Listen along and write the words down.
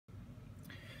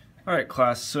All right,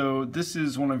 class, so this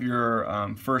is one of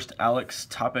your first ALEKS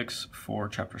topics for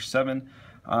Chapter 7,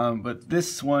 but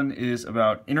this one is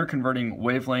about interconverting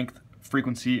wavelength,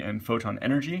 frequency, and photon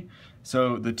energy.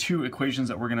 So the two equations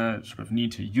that we're going to sort of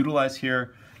need to utilize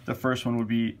here, the first one would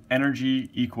be energy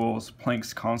equals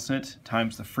Planck's constant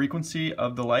times the frequency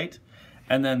of the light,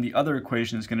 and then the other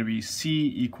equation is going to be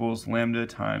C equals lambda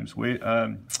times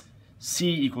C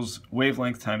equals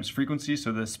wavelength times frequency,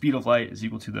 so the speed of light is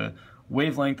equal to the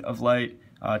wavelength of light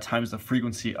times the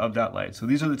frequency of that light. So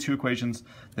these are the two equations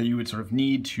that you would sort of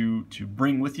need to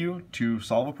bring with you to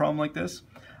solve a problem like this.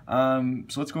 So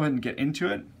let's go ahead and get into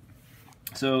it.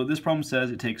 So this problem says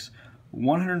it takes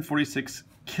 146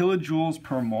 kilojoules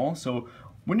per mole. So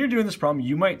when you're doing this problem,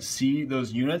 you might see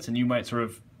those units and you might sort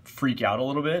of freak out a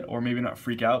little bit, or maybe not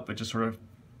freak out, but just sort of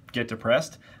get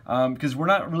depressed because we're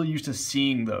not really used to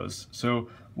seeing those. So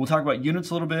we'll talk about units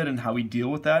a little bit and how we deal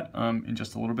with that in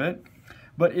just a little bit.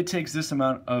 But it takes this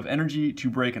amount of energy to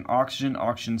break an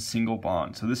oxygen-oxygen single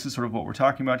bond. So this is sort of what we're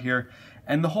talking about here.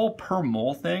 And the whole per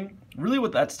mole thing, really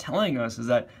what that's telling us is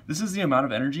that this is the amount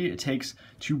of energy it takes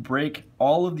to break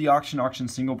all of the oxygen-oxygen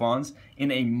single bonds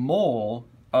in a mole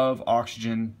of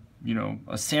oxygen,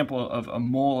 a sample of a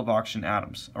mole of oxygen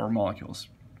atoms or molecules.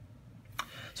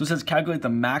 So it says calculate the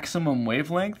maximum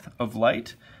wavelength of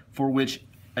light for which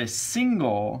a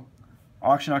single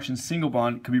oxygen-oxygen single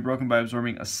bond could be broken by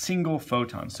absorbing a single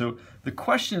photon. So the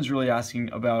question is really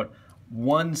asking about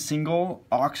one single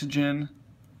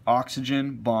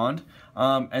oxygen-oxygen bond,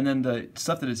 and then the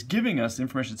stuff that it's giving us, the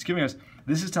information it's giving us,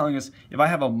 this is telling us if I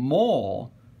have a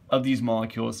mole of these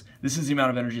molecules, this is the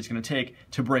amount of energy it's going to take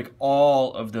to break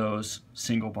all of those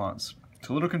single bonds. It's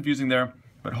a little confusing there,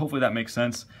 but hopefully that makes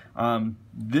sense.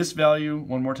 This value,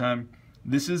 one more time,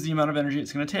 this is the amount of energy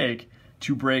it's going to take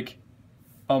to break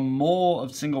a mole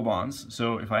of single bonds.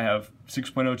 So if I have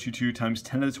 6.022 times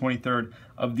 10 to the 23rd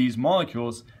of these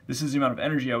molecules, this is the amount of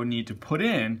energy I would need to put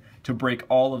in to break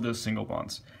all of those single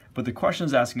bonds. But the question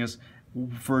is asking us,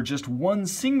 for just one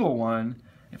single one,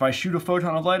 if I shoot a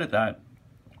photon of light at that,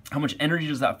 how much energy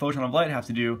does that photon of light have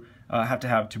to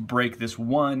have to break this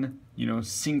one,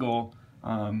 single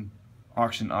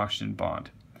oxygen-oxygen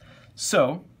bond?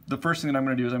 So the first thing that I'm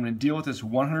going to do is I'm going to deal with this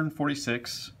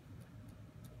 146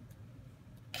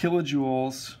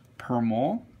 kilojoules per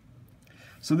mole.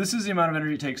 So this is the amount of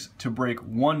energy it takes to break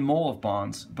 1 mole of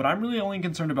bonds, but I'm really only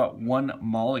concerned about 1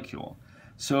 molecule.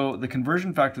 So the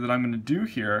conversion factor that I'm going to do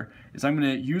here is I'm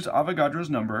going to use Avogadro's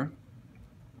number,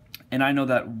 and I know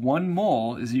that 1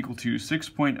 mole is equal to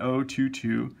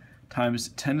 6.022 times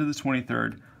 10 to the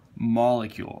 23rd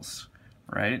molecules,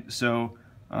 right? So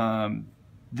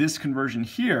this conversion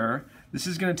here, this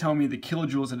is going to tell me the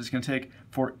kilojoules that it's going to take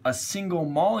for a single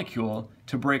molecule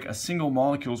to break a single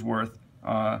molecule's worth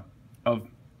of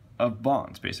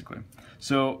bonds, basically.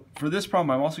 So for this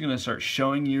problem, I'm also going to start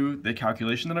showing you the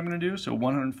calculation that I'm going to do. So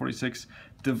 146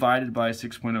 divided by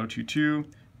 6.022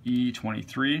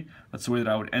 E23. That's the way that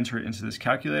I would enter it into this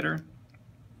calculator.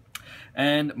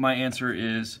 And my answer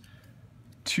is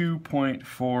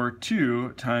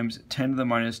 2.42 times 10 to the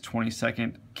minus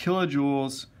 22nd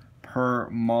kilojoules per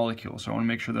molecule. So I want to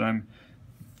make sure that I'm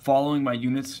following my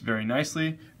units very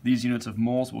nicely. These units of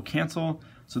moles will cancel.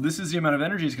 So this is the amount of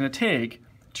energy it's going to take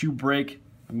to break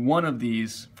one of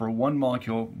these for one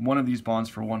molecule, one of these bonds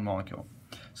for one molecule.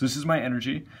 So this is my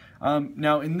energy.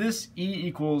 Now in this E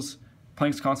equals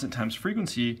Planck's constant times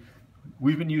frequency,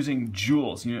 we've been using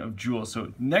joules, unit of joules.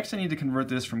 So next I need to convert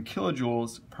this from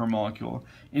kilojoules per molecule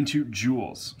into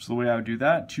joules. So the way I would do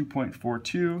that,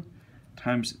 2.42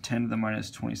 times 10 to the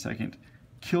minus 22nd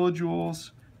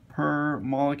kilojoules per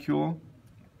molecule.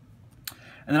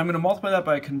 And then I'm going to multiply that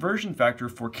by a conversion factor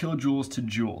for kilojoules to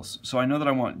joules. So I know that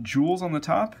I want joules on the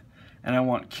top and I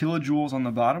want kilojoules on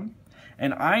the bottom.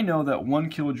 And I know that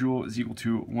 1 kilojoule is equal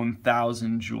to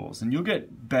 1,000 joules. And you'll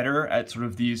get better at sort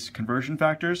of these conversion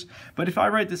factors. But if I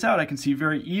write this out, I can see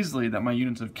very easily that my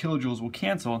units of kilojoules will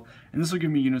cancel, and this will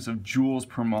give me units of joules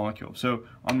per molecule. So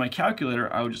on my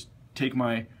calculator, I would just take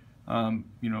my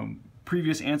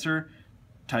previous answer,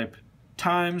 type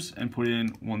times, and put in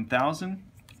 1,000.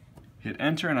 Hit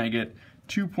enter, and I get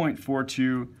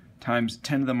 2.42 times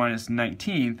 10 to the minus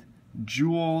 19th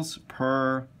joules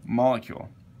per molecule.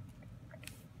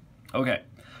 Okay,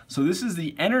 so this is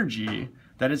the energy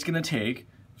that it's going to take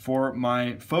for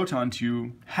my photon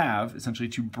to have, essentially,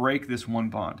 to break this one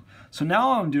bond. So now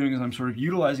all I'm doing is I'm sort of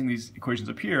utilizing these equations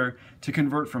up here to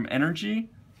convert from energy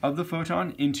of the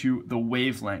photon into the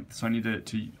wavelength. So I need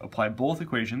to apply both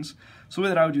equations. So the way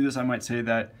that I would do this, I might say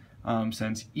that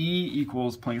since E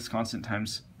equals Planck's constant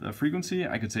times the frequency,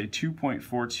 I could say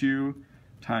 2.42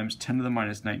 times 10 to the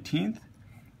minus 19th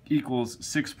equals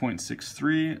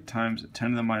 6.63 times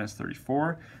 10 to the minus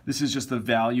 34. This is just the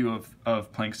value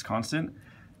of Planck's constant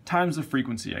times the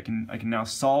frequency. I can now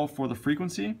solve for the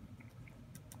frequency.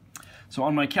 So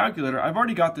on my calculator, I've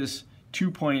already got this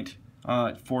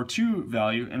 2.42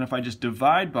 value, and if I just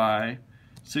divide by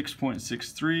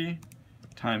 6.63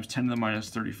 times 10 to the minus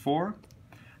 34,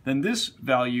 then this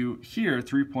value here,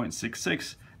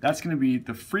 3.66, that's going to be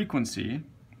the frequency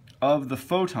of the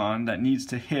photon that needs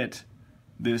to hit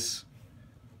this,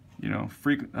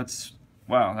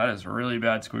 wow, that is a really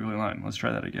bad squiggly line. Let's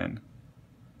try that again.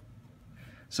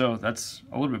 So that's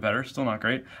a little bit better, still not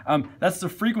great. That's the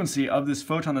frequency of this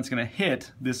photon that's going to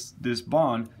hit this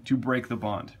bond to break the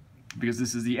bond, because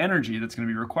this is the energy that's going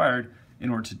to be required in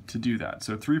order to do that.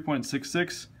 So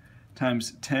 3.66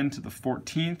 times 10 to the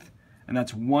 14th, and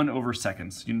that's 1 over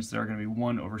seconds. Units that are going to be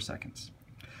 1 over seconds.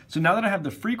 So now that I have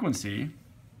the frequency,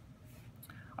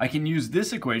 I can use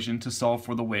this equation to solve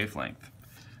for the wavelength.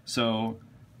 So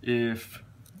if,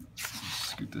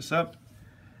 scoot this up,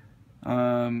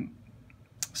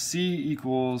 C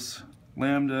equals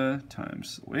lambda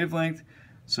times the wavelength.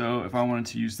 So if I wanted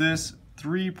to use this,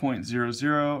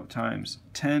 3.00 times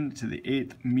 10 to the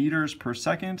 8th meters per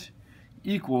second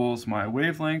equals my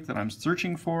wavelength that I'm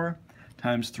searching for,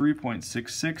 times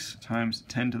 3.66 times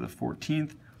 10 to the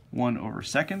 14th, 1 over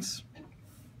seconds.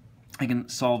 I can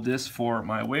solve this for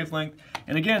my wavelength.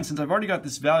 And again, since I've already got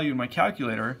this value in my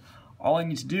calculator, all I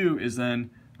need to do is then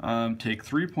take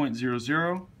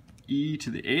 3.00 e to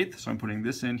the 8th, so I'm putting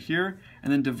this in here,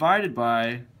 and then divided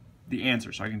by the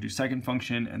answer. So I can do second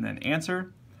function and then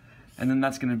answer, and then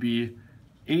that's going to be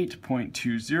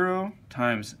 8.20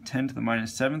 times 10 to the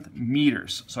minus 7th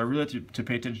meters. So I really have to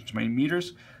pay attention to my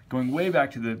meters. Going way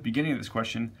back to the beginning of this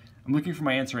question, I'm looking for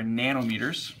my answer in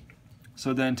nanometers.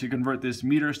 So then to convert this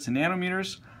meters to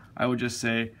nanometers, I would just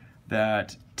say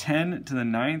that 10 to the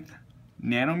 9th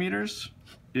nanometers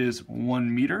is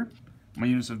 1 meter. My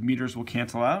units of meters will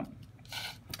cancel out.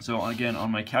 So again,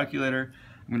 on my calculator,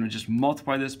 I'm going to just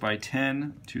multiply this by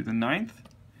 10 to the 9th,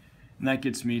 and that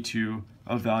gets me to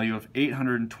a value of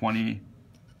 820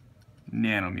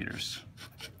 nanometers.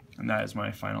 And that is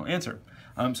my final answer.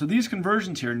 So these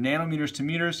conversions here, nanometers to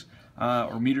meters,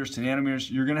 or meters to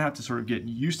nanometers, you're going to have to sort of get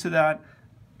used to that,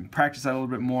 practice that a little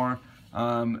bit more.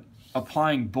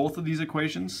 Applying both of these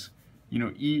equations, E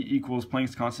equals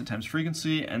Planck's constant times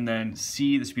frequency, and then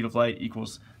C, the speed of light,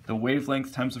 equals the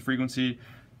wavelength times the frequency.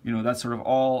 That's sort of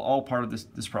all part of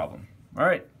this problem. All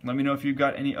right, let me know if you've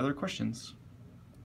got any other questions.